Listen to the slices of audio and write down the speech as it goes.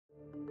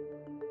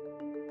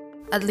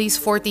At least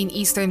 14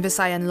 Eastern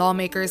Visayan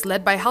lawmakers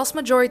led by House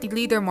Majority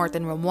Leader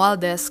Martin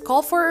Romualdez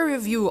call for a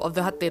review of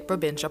the Hatid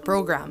Probinsya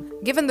program,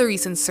 given the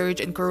recent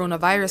surge in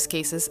coronavirus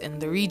cases in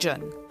the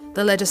region.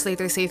 The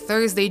legislators say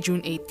Thursday,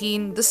 June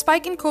 18, the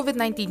spike in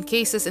COVID-19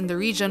 cases in the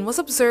region was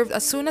observed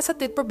as soon as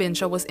Hatid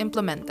Probinsya was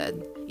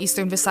implemented.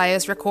 Eastern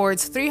Visayas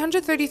records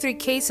 333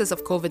 cases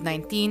of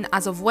COVID-19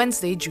 as of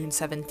Wednesday, June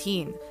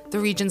 17. The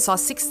region saw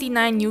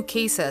 69 new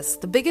cases,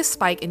 the biggest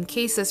spike in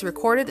cases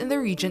recorded in the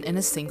region in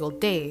a single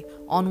day,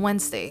 on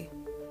Wednesday.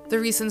 The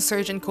recent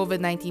surge in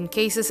COVID-19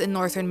 cases in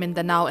northern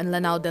Mindanao and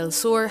Lanao del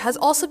Sur has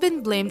also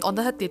been blamed on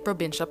the Hatid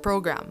Probinsya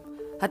program.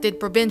 Hatid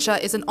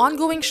Probinsya is an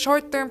ongoing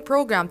short-term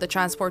program to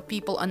transport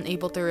people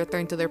unable to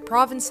return to their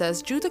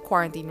provinces due to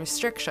quarantine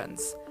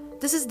restrictions.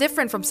 This is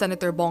different from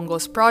Senator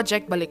Bongo's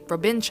project Balik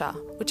Probinsya,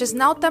 which is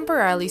now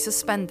temporarily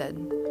suspended.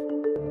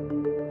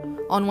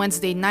 On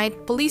Wednesday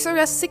night, police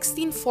arrest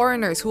 16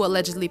 foreigners who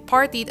allegedly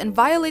partied and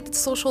violated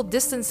social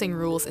distancing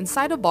rules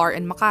inside a bar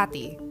in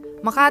Makati.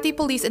 Makati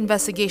Police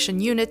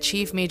Investigation Unit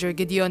Chief Major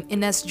Gideon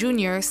Ines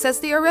Jr. says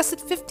they arrested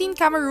 15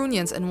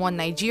 Cameroonians and 1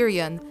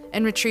 Nigerian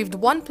and retrieved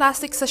 1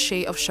 plastic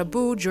sachet of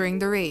shabu during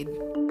the raid.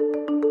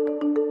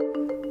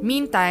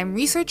 Meantime,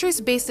 researchers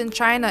based in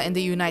China and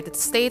the United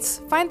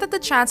States find that the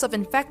chance of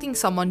infecting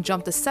someone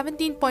jumped to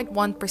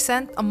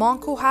 17.1%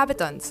 among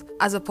cohabitants,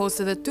 as opposed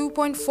to the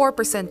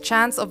 2.4%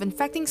 chance of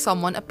infecting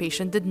someone a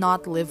patient did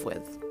not live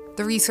with.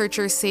 The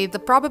researchers say the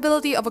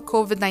probability of a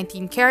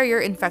COVID-19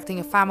 carrier infecting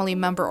a family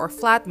member or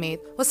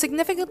flatmate was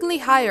significantly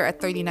higher at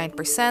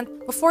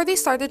 39% before they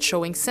started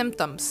showing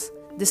symptoms.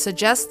 This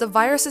suggests the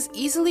virus is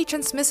easily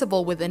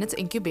transmissible within its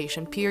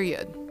incubation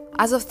period.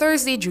 As of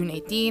Thursday, June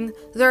 18,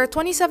 there are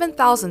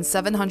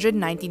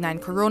 27,799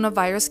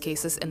 coronavirus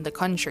cases in the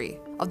country.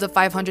 Of the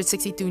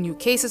 562 new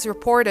cases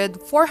reported,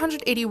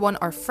 481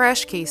 are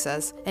fresh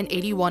cases and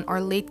 81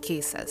 are late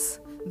cases.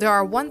 There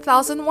are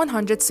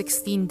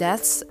 1,116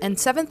 deaths and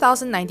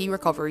 7,090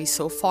 recoveries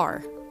so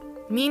far.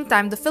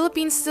 Meantime, the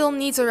Philippines still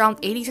needs around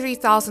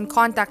 83,000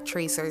 contact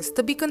tracers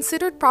to be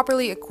considered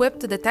properly equipped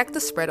to detect the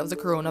spread of the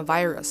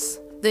coronavirus.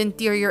 The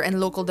Interior and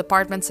Local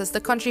Department says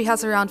the country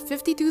has around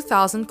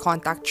 52,000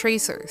 contact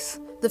tracers.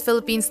 The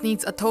Philippines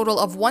needs a total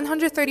of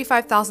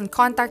 135,000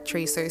 contact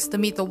tracers to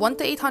meet the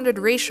 1:800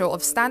 ratio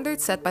of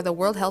standards set by the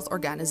World Health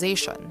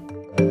Organization.